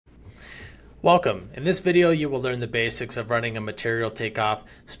Welcome. In this video you will learn the basics of running a material takeoff,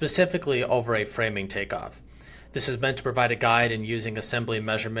 specifically over a framing takeoff. This is meant to provide a guide in using assembly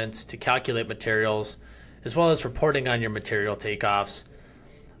measurements to calculate materials, as well as reporting on your material takeoffs.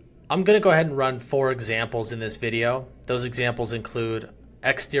 I'm going to go ahead and run 4 examples in this video. Those examples include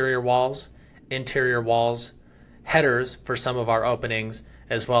exterior walls, interior walls, headers for some of our openings,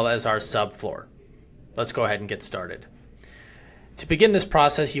 as well as our subfloor. Let's go ahead and get started. To begin this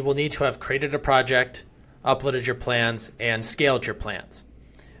process, you will need to have created a project, uploaded your plans, and scaled your plans.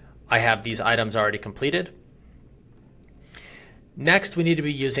 I have these items already completed. Next, we need to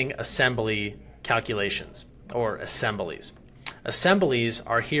be using assembly calculations, or assemblies. Assemblies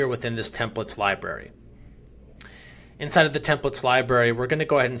are here within this templates library. Inside of the templates library, we're going to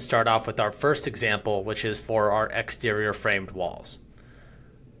go ahead and start off with our first example, which is for our exterior framed walls.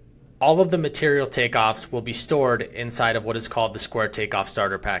 All of the material takeoffs will be stored inside of what is called the Square Takeoff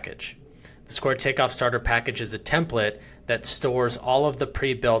starter package. The Square Takeoff starter package is a template that stores all of the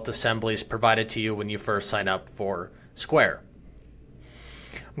pre-built assemblies provided to you when you first sign up for Square.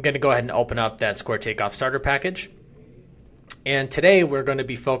 I'm going to go ahead and open up that Square Takeoff starter package. And today we're going to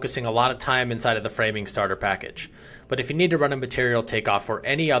be focusing a lot of time inside of the framing starter package. But if you need to run a material takeoff or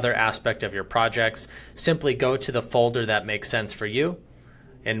any other aspect of your projects, simply go to the folder that makes sense for you.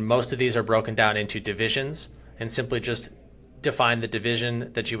 And most of these are broken down into divisions, and simply just define the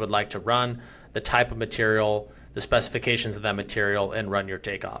division that you would like to run, the type of material, the specifications of that material, and run your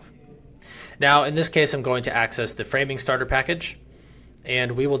takeoff. Now, in this case, I'm going to access the framing starter package,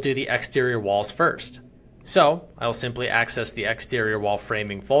 and we will do the exterior walls first. So I'll simply access the exterior wall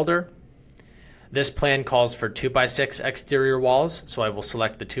framing folder. This plan calls for 2x6 exterior walls, so I will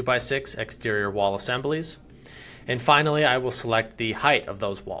select the 2x6 exterior wall assemblies. And finally, I will select the height of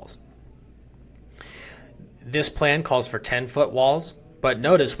those walls. This plan calls for 10-foot walls, but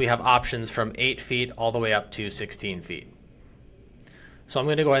notice we have options from 8 feet all the way up to 16 feet. So I'm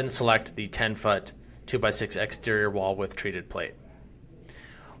going to go ahead and select the 10-foot 2x6 exterior wall with treated plate.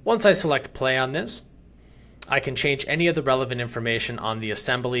 Once I select play on this, I can change any of the relevant information on the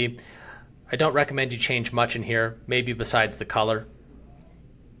assembly. I don't recommend you change much in here, maybe besides the color.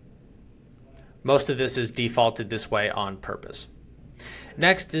 Most of this is defaulted this way on purpose.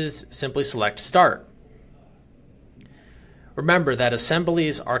 Next is simply select Start. Remember that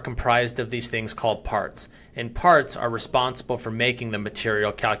assemblies are comprised of these things called parts, and parts are responsible for making the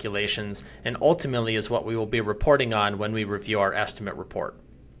material calculations and ultimately is what we will be reporting on when we review our estimate report.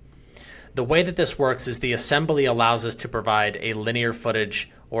 The way that this works is the assembly allows us to provide a linear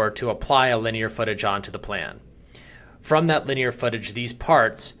footage or to apply a linear footage onto the plan. From that linear footage, these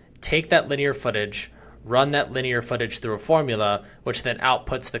parts take that linear footage, run that linear footage through a formula, which then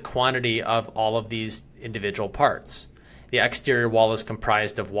outputs the quantity of all of these individual parts. The exterior wall is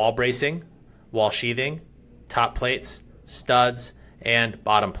comprised of wall bracing, wall sheathing, top plates, studs, and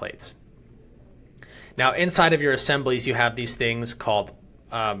bottom plates. Now inside of your assemblies you have these things called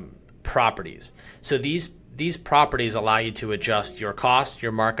properties. So these properties allow you to adjust your cost,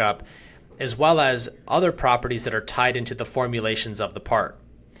 your markup, as well as other properties that are tied into the formulations of the part.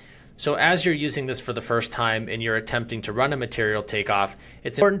 So as you're using this for the first time and you're attempting to run a material takeoff,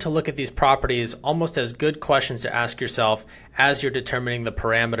 it's important to look at these properties almost as good questions to ask yourself as you're determining the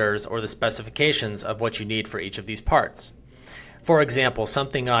parameters or the specifications of what you need for each of these parts. For example,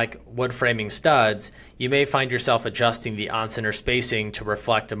 something like wood framing studs, you may find yourself adjusting the on-center spacing to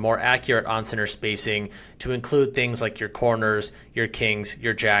reflect a more accurate on-center spacing to include things like your corners, your kings,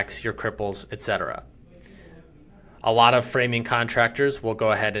 your jacks, your cripples, etc. A lot of framing contractors will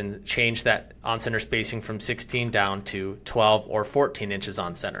go ahead and change that on-center spacing from 16 down to 12 or 14 inches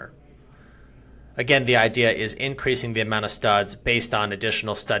on center. Again, the idea is increasing the amount of studs based on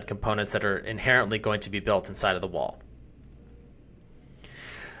additional stud components that are inherently going to be built inside of the wall.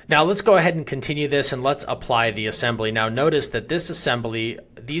 Now let's go ahead and continue this and let's apply the assembly. Now notice that this assembly,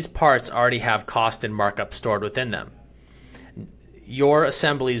 these parts already have cost and markup stored within them. Your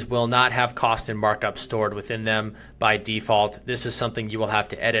assemblies will not have cost and markup stored within them by default. This is something you will have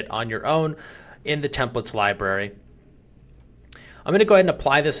to edit on your own in the templates library. I'm going to go ahead and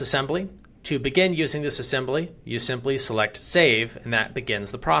apply this assembly. To begin using this assembly, you simply select Save, and that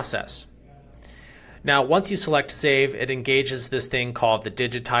begins the process. Now, once you select Save, it engages this thing called the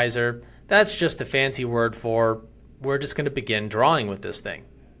digitizer. That's just a fancy word for we're just going to begin drawing with this thing.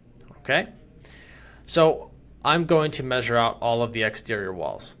 Okay? So I'm going to measure out all of the exterior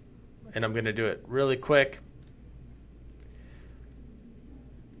walls, and I'm going to do it really quick.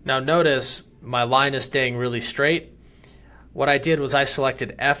 Now notice my line is staying really straight. What I did was I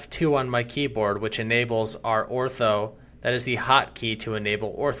selected F2 on my keyboard, which enables our ortho. That is the hotkey to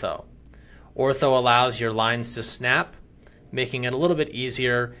enable ortho. Ortho allows your lines to snap, making it a little bit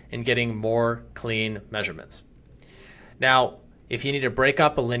easier in getting more clean measurements. Now, if you need to break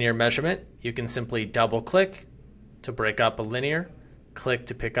up a linear measurement, you can simply double click to break up a linear, click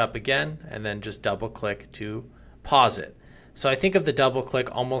to pick up again, and then just double click to pause it. So I think of the double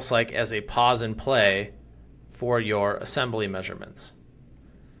click almost like as a pause and play for your assembly measurements.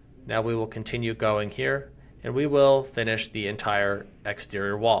 Now we will continue going here, and we will finish the entire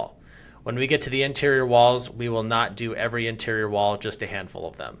exterior wall. When we get to the interior walls, we will not do every interior wall, just a handful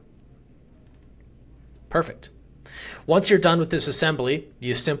of them. Perfect. Once you're done with this assembly,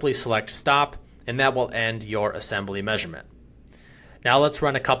 you simply select stop, and that will end your assembly measurement. Now let's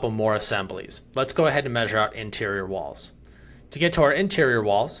run a couple more assemblies. Let's go ahead and measure out interior walls. To get to our interior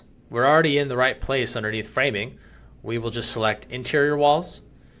walls, we're already in the right place underneath framing. We will just select interior walls.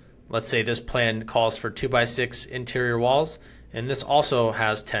 Let's say this plan calls for 2x6 interior walls, and this also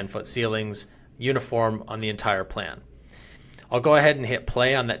has 10-foot ceilings, uniform on the entire plan. I'll go ahead and hit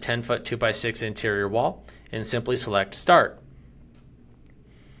play on that 10-foot 2x6 interior wall and simply select start.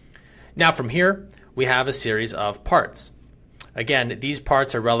 Now from here, we have a series of parts. Again, these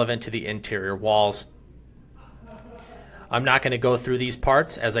parts are relevant to the interior walls. I'm not going to go through these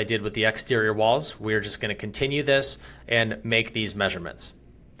parts as I did with the exterior walls. We're just going to continue this and make these measurements.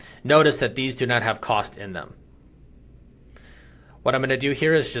 Notice that these do not have cost in them. What I'm going to do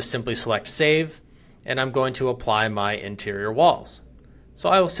here is just simply select save, and I'm going to apply my interior walls. So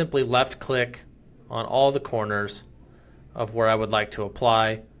I will simply left click on all the corners of where I would like to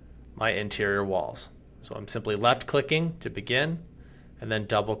apply my interior walls. So I'm simply left clicking to begin and then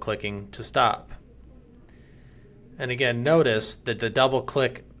double clicking to stop. And again, notice that the double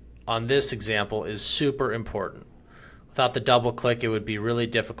click on this example is super important. Without the double click, it would be really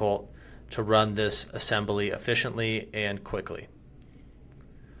difficult to run this assembly efficiently and quickly.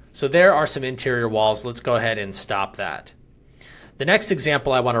 So there are some interior walls. Let's go ahead and stop that. The next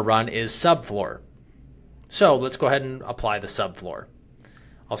example I want to run is subfloor. So let's go ahead and apply the subfloor.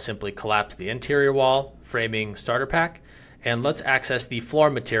 I'll simply collapse the interior wall, framing starter pack, and let's access the floor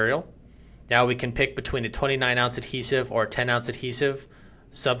material. Now we can pick between a 29 ounce adhesive or a 10 ounce adhesive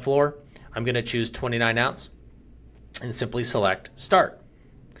subfloor. I'm going to choose 29 ounce and simply select start.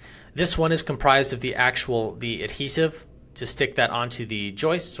 This one is comprised of the adhesive to stick that onto the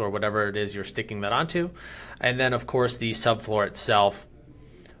joists or whatever it is you're sticking that onto. And then of course the subfloor itself,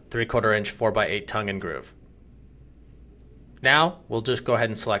 3/4 inch 4x8 tongue and groove. Now we'll just go ahead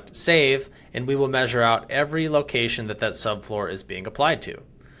and select save, and we will measure out every location that that subfloor is being applied to.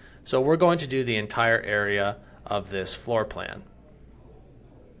 So we're going to do the entire area of this floor plan.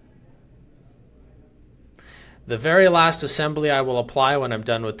 The very last assembly I will apply when I'm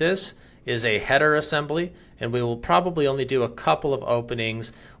done with this is a header assembly, and we will probably only do a couple of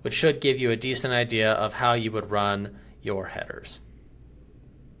openings, which should give you a decent idea of how you would run your headers.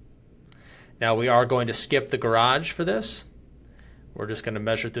 Now we are going to skip the garage for this. We're just going to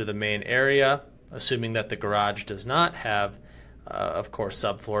measure through the main area, assuming that the garage does not have, of course,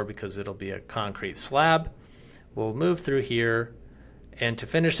 subfloor because it'll be a concrete slab. We'll move through here, and to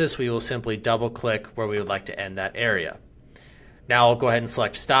finish this, we will simply double click where we would like to end that area. Now I'll go ahead and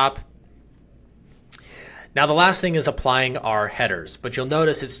select stop. Now the last thing is applying our headers, but you'll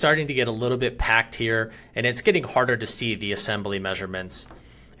notice it's starting to get a little bit packed here, and it's getting harder to see the assembly measurements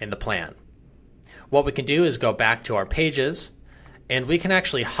in the plan. What we can do is go back to our pages, and we can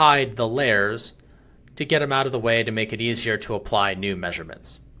actually hide the layers to get them out of the way to make it easier to apply new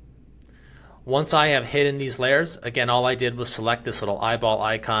measurements. Once I have hidden these layers, again, all I did was select this little eyeball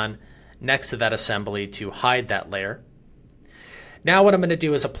icon next to that assembly to hide that layer. Now what I'm going to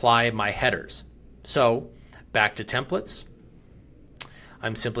do is apply my headers. So back to templates.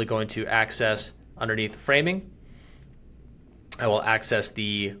 I'm simply going to access underneath framing. I will access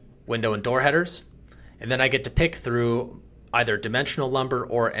the window and door headers, and then I get to pick through either dimensional lumber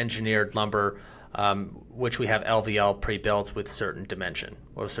or engineered lumber, which we have LVL pre-built with certain dimension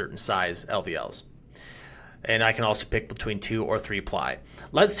or certain size LVLs. And I can also pick between 2 or 3 ply.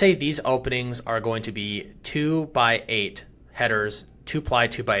 Let's say these openings are going to be 2x8 headers, 2 ply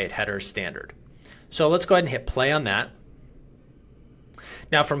 2x8 headers standard. So let's go ahead and hit play on that.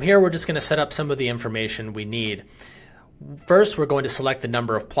 Now from here, we're just going to set up some of the information we need. First, we're going to select the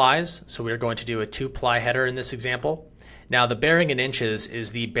number of plies. So we're going to do a 2 ply header in this example. Now the bearing in inches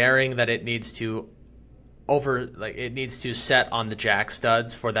is the bearing that it needs to set on the jack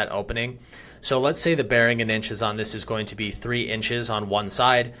studs for that opening. So let's say the bearing in inches on this is going to be 3 inches on one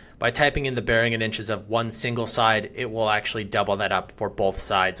side. By typing in the bearing in inches of one single side, it will actually double that up for both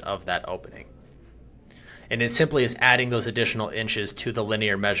sides of that opening. And it simply is adding those additional inches to the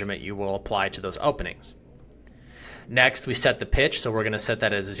linear measurement you will apply to those openings. Next, we set the pitch, so we're going to set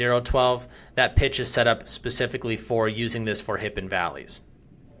that as 0.12. That pitch is set up specifically for using this for hip and valleys.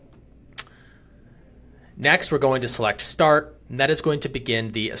 Next, we're going to select Start, and that is going to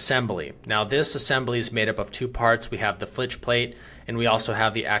begin the assembly. Now, this assembly is made up of two parts. We have the flitch plate, and we also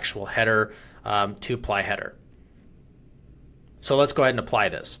have the actual header, 2-ply header. So let's go ahead and apply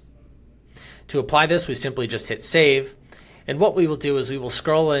this. To apply this, we simply just hit Save, and what we will do is we will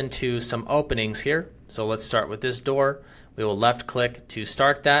scroll into some openings here. So let's start with this door. We will left click to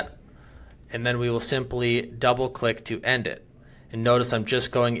start that, and then we will simply double click to end it. And notice I'm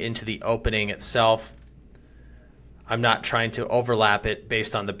just going into the opening itself. I'm not trying to overlap it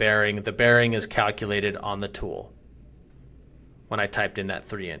based on the bearing. The bearing is calculated on the tool when I typed in that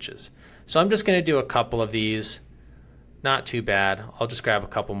 3 inches. So I'm just going to do a couple of these. Not too bad. I'll just grab a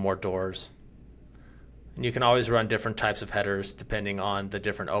couple more doors. And you can always run different types of headers depending on the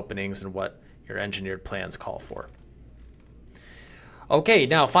different openings and what your engineered plans call for. Okay,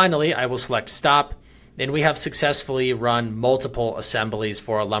 now finally I will select Stop, and we have successfully run multiple assemblies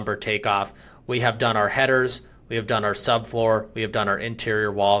for a lumber takeoff. We have done our headers, we have done our subfloor, we have done our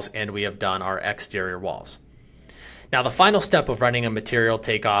interior walls, and we have done our exterior walls. Now the final step of running a material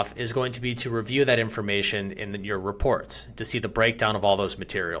takeoff is going to be to review that information in your reports to see the breakdown of all those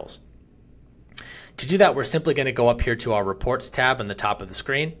materials. To do that, we're simply going to go up here to our Reports tab on the top of the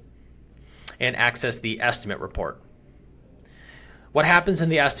screen and access the Estimate Report. What happens in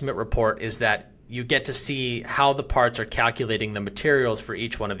the Estimate Report is that you get to see how the parts are calculating the materials for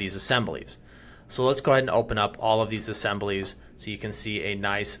each one of these assemblies. So let's go ahead and open up all of these assemblies so you can see a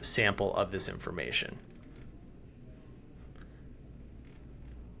nice sample of this information.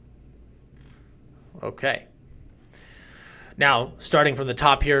 Okay. Now, starting from the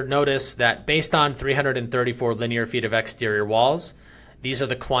top here, notice that based on 334 linear feet of exterior walls, these are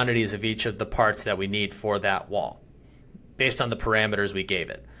the quantities of each of the parts that we need for that wall, based on the parameters we gave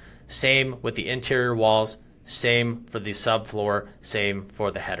it. Same with the interior walls, same for the subfloor, same for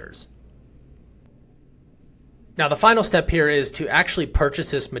the headers. Now the final step here is to actually purchase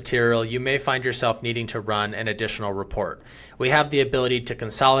this material. You may find yourself needing to run an additional report. We have the ability to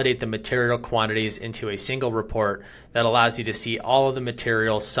consolidate the material quantities into a single report that allows you to see all of the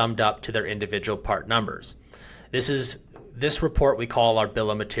materials summed up to their individual part numbers. This report we call our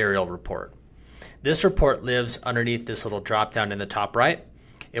bill of material report. This report lives underneath this little drop down in the top right,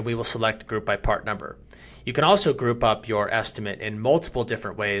 and we will select Group by Part Number. You can also group up your estimate in multiple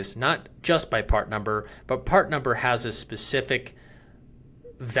different ways, not just by part number, but part number has a specific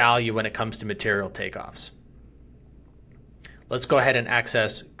value when it comes to material takeoffs. Let's go ahead and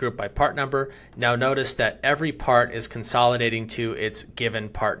access Group by Part Number. Now notice that every part is consolidating to its given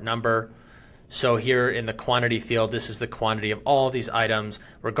part number. So here in the quantity field, this is the quantity of all of these items,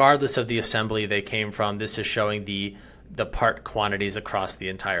 regardless of the assembly they came from. This is showing the part quantities across the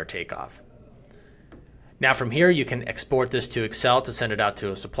entire takeoff. Now from here, you can export this to Excel to send it out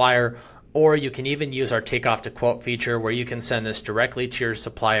to a supplier, or you can even use our Takeoff to Quote feature where you can send this directly to your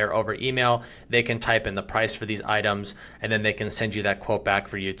supplier over email. They can type in the price for these items, and then they can send you that quote back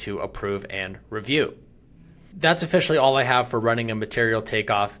for you to approve and review. That's officially all I have for running a material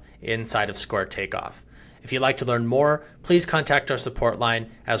takeoff inside of Square Takeoff. If you'd like to learn more, please contact our support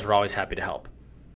line, as we're always happy to help.